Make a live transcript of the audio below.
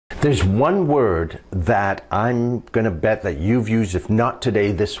There's one word that I'm going to bet that you've used, if not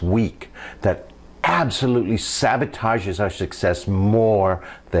today, this week, that absolutely sabotages our success more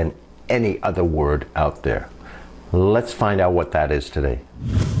than any other word out there. Let's find out what that is today.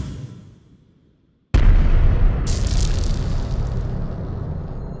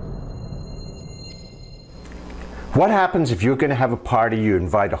 What happens if you're going to have a party, you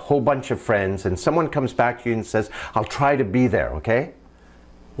invite a whole bunch of friends, and someone comes back to you and says, I'll try to be there, okay?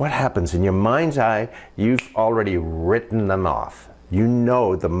 What happens? In your mind's eye, you've already written them off. You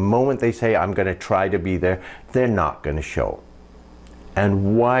know the moment they say, I'm going to try to be there, they're not going to show.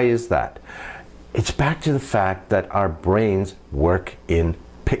 And why is that? It's back to the fact that our brains work in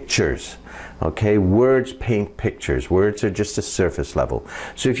pictures. Okay, words paint pictures. Words are just a surface level.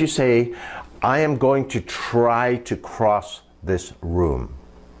 So if you say, I am going to try to cross this room,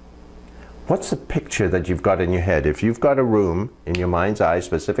 what's the picture that you've got in your head? If you've got a room in your mind's eye,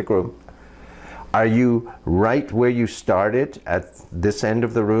 specific room, are you right where you started at this end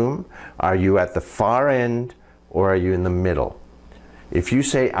of the room? Are you at the far end, or are you in the middle? If you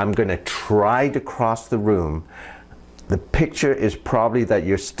say, I'm going to try to cross the room, the picture is probably that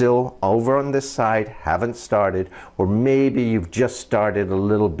you're still over on this side, haven't started, or maybe you've just started a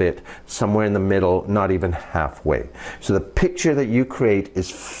little bit, somewhere in the middle, not even halfway. So the picture that you create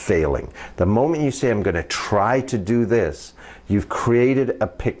is failing. The moment you say, I'm going to try to do this, you've created a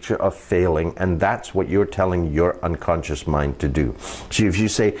picture of failing, and that's what you're telling your unconscious mind to do. So if you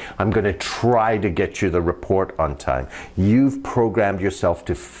say, I'm going to try to get you the report on time, you've programmed yourself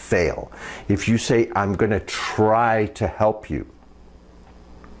to fail. If you say, I'm going to try to help you,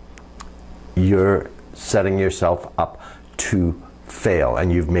 you're setting yourself up to fail, and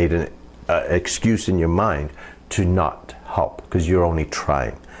you've made an excuse in your mind to not help because you're only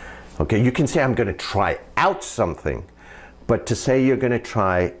trying. Okay, you can say, I'm going to try out something, but to say you're going to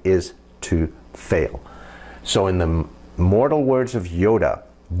try is to fail. So in the mortal words of Yoda,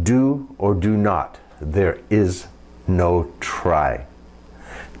 do or do not, there is no try.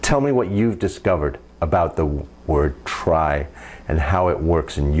 Tell me what you've discovered about the word try and how it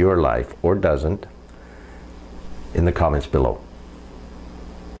works in your life, or doesn't, in the comments below.